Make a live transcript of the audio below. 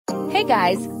Hey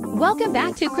guys, welcome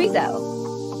back to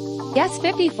Quizo. Guess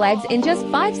 50 flags in just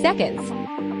 5 seconds.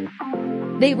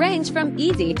 They range from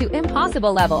easy to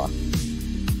impossible level.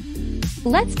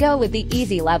 Let's go with the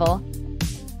easy level.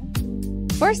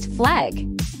 First flag.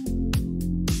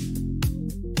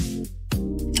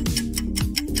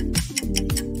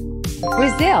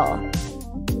 Brazil.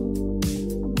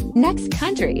 Next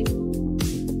country.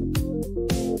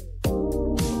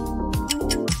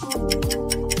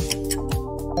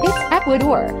 It's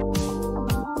Ecuador.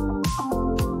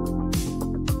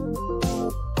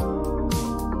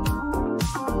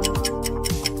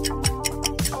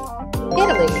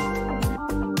 Italy.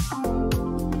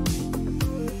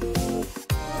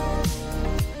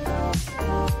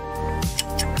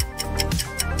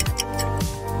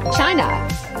 China.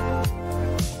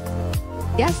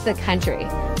 Guess the country.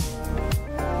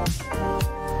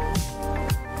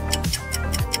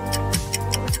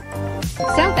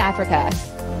 South Africa.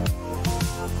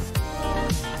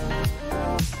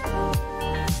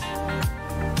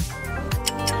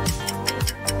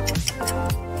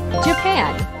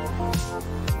 Japan.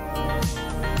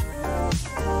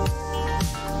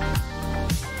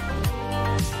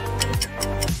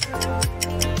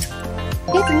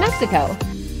 It's Mexico.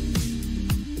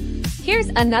 Here's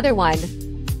another one.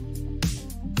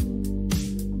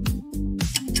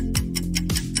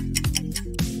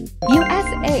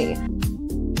 USA.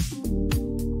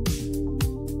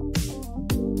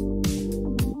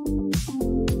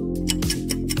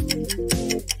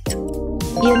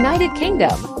 United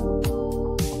Kingdom.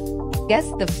 Guess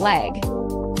the flag.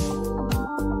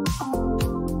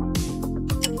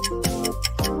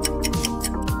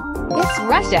 It's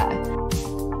Russia.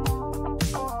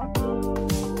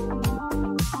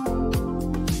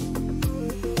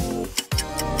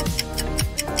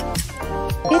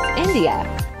 It's India.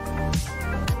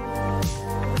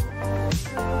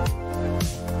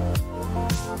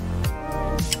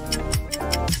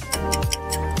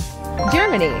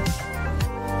 Germany.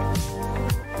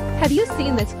 Have you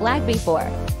seen this flag before?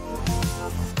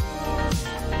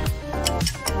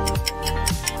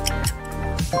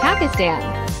 Pakistan.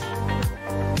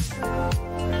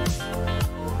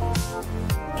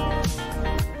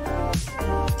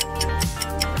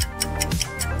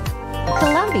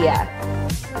 Colombia.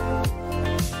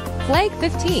 Flag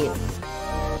 15.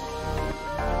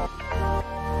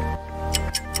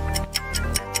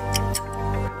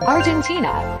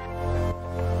 Argentina.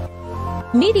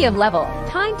 Medium level,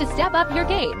 time to step up your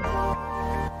game.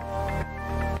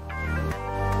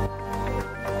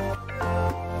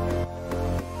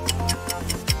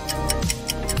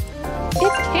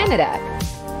 It's Canada.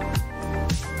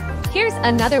 Here's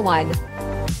another one.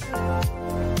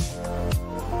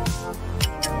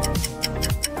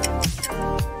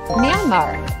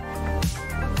 Myanmar.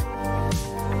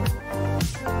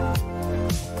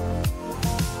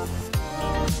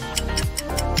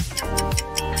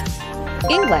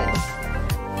 England.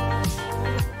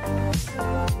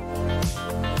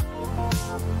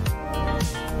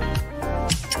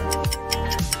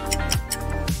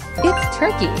 It's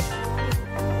Turkey.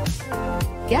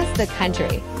 Guess the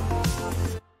country.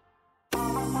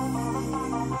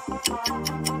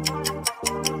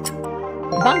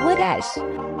 Bangladesh.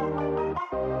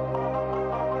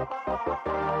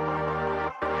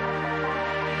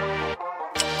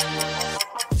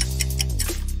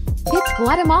 It's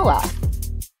Guatemala.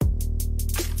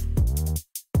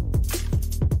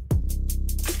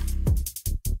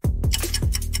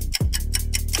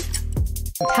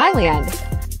 Thailand.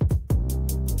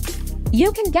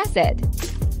 You can guess it.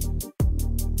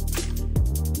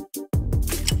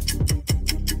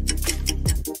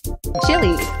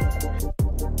 Chile.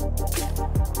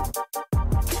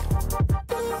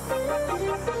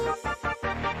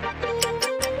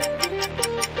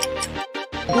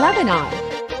 Lebanon.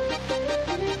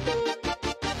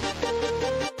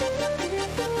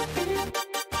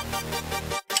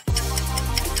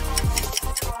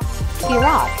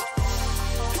 Iraq.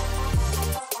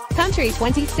 Country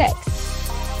 26.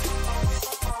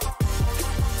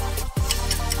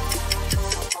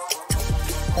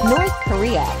 North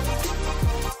Korea.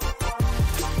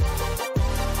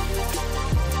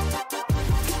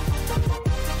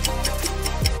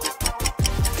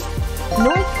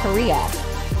 North Korea.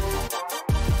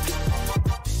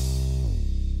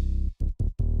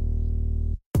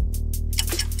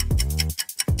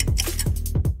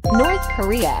 North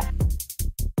Korea.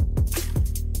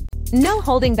 No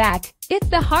holding back, it's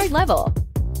the hard level.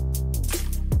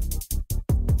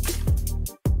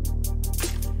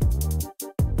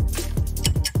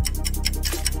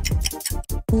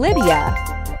 Libya.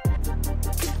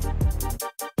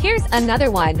 Here's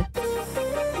another one.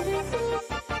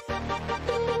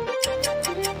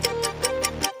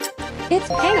 It's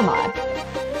Panama.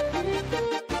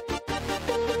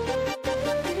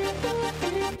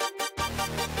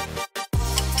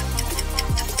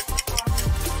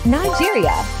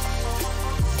 Nigeria.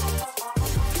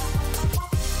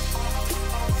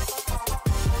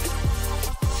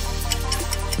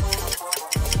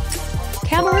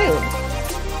 Cameroon.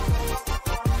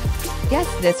 Guess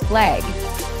this flag.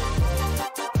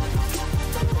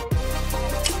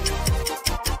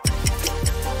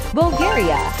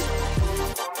 Bulgaria.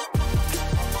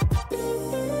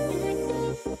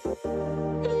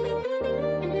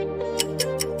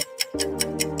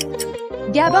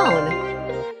 Gabon.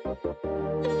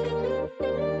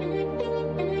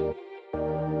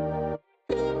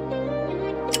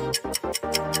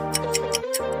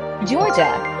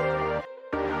 Georgia.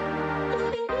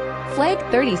 Flag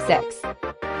 36.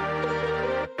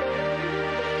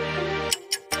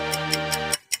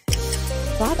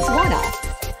 Botswana.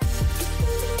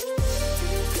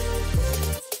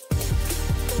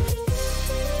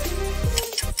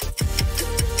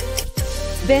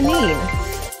 Benin.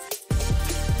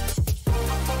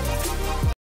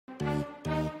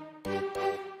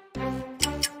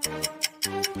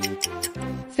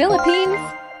 Philippines.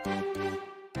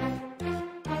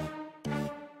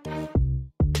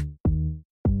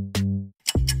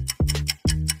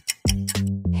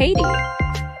 Haiti.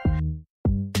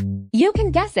 You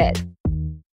can guess it.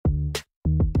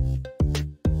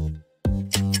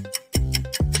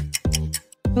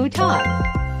 Bhutan.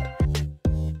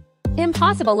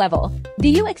 Impossible level. Do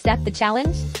you accept the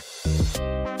challenge?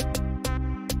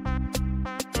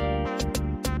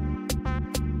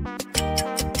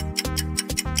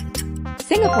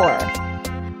 Singapore.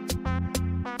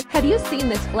 Have you seen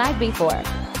this flag before?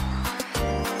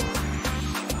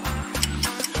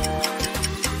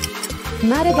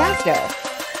 Madagascar.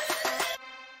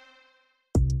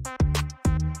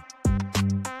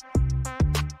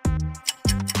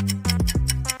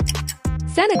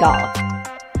 Senegal.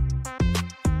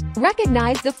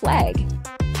 Recognize the flag.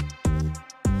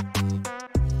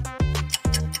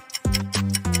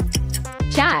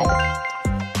 Chad.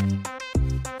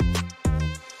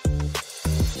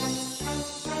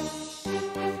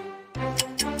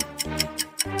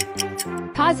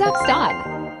 Kazakhstan.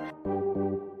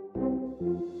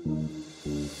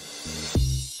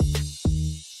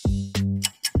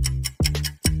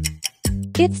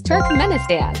 It's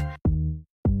Turkmenistan.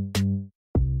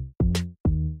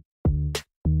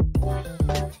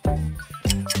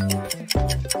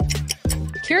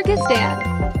 Kyrgyzstan.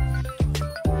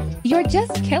 You're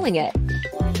just killing it.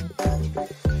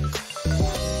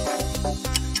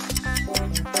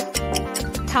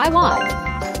 Taiwan.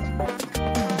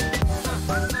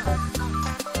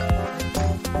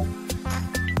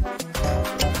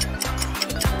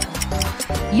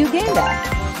 Uganda.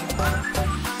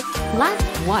 Last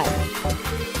one.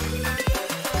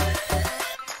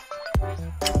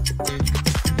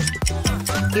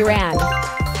 Iran.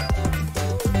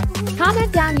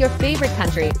 Comment down your favorite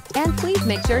country and please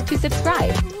make sure to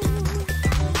subscribe.